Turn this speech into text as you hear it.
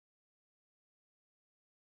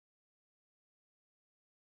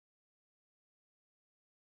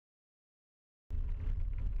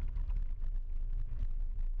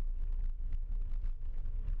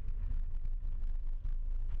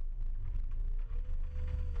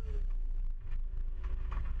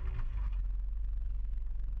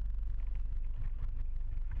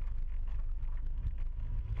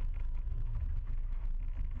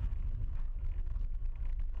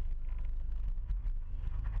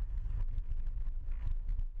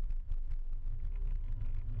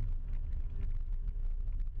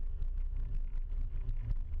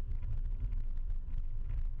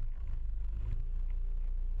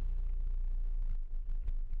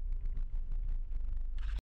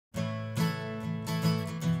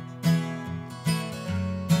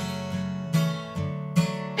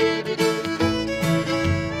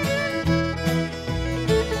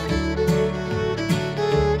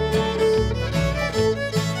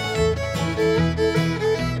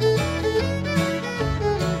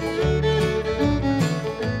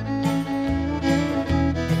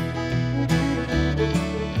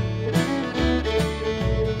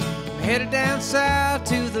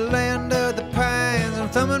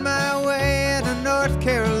coming my way to North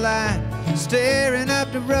Carolina, staring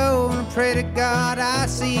up the road and pray to God I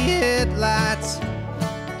see headlights.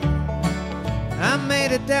 I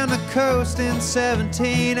made it down the coast in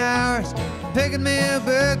 17 hours, picking me a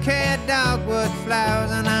bouquet of dogwood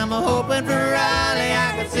flowers, and I'm hoping for Raleigh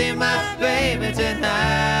I can see my baby tonight.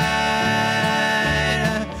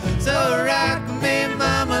 So rock me,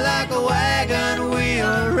 mama, like a wagon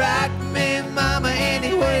wheel. Rock me, mama,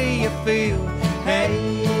 any way you feel.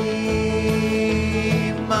 Hey,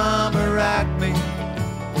 mama, rock me.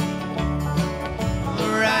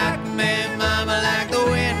 Rock me, mama, like the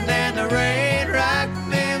wind and the rain. Rock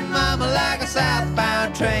me, mama, like a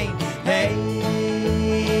southbound train. Hey,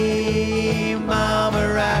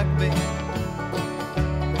 mama, rock me.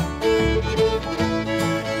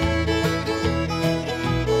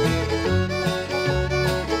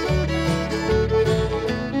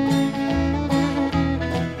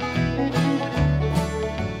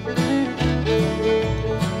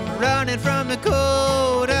 Running from the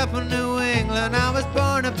cold up in New England, I was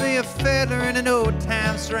born to be a fiddler in an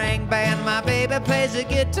old-time string band. My baby plays the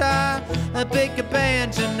guitar, I pick a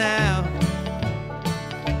banjo now.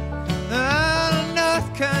 Oh,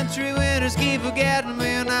 North Country winters keep forgetting me,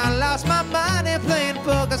 and I lost my money playing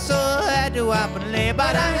poker, so I had to up and lay.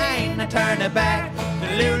 But I ain't turning back to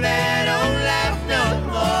live that old life no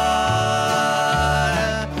more.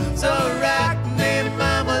 So rock me,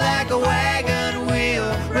 mama, like a wagon wheel.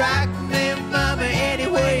 Rock me, mama, any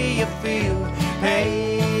way you feel. Hey,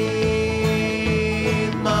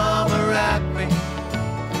 mama, rock me.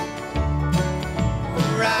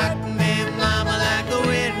 Rock me, mama, like the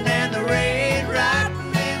wind and the rain. Rock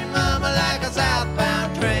me, mama, like a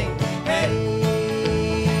southbound train. Hey,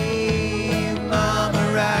 mama,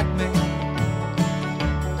 rock me.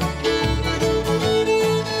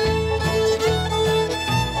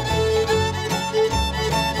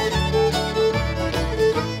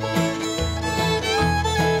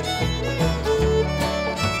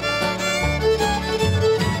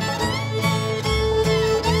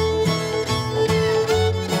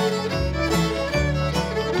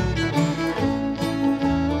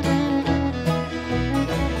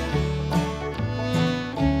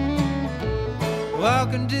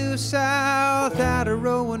 Walking due south out of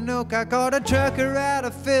Roanoke, I caught a trucker out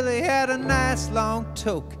of Philly, had a nice long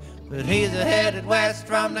toke. But he's headed west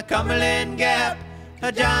from the Cumberland Gap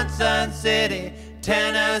to Johnson City,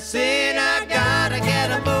 Tennessee. And I gotta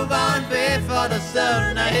get a move on before the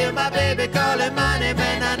sun. I hear my baby calling my name,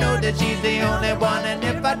 and I know that she's the only one. And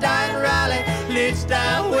if I die in Raleigh, at least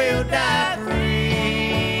I will die free.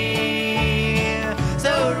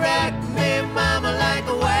 So rock me, mama, like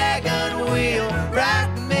a wagon wheel.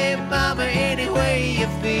 Rock me, mama, any way you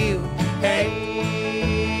feel. Hey,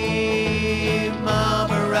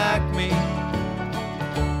 mama, rock me.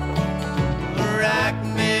 Rock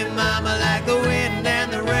me, mama, like the wind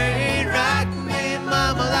and the rain. Rock me,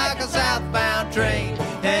 mama, like a southbound train.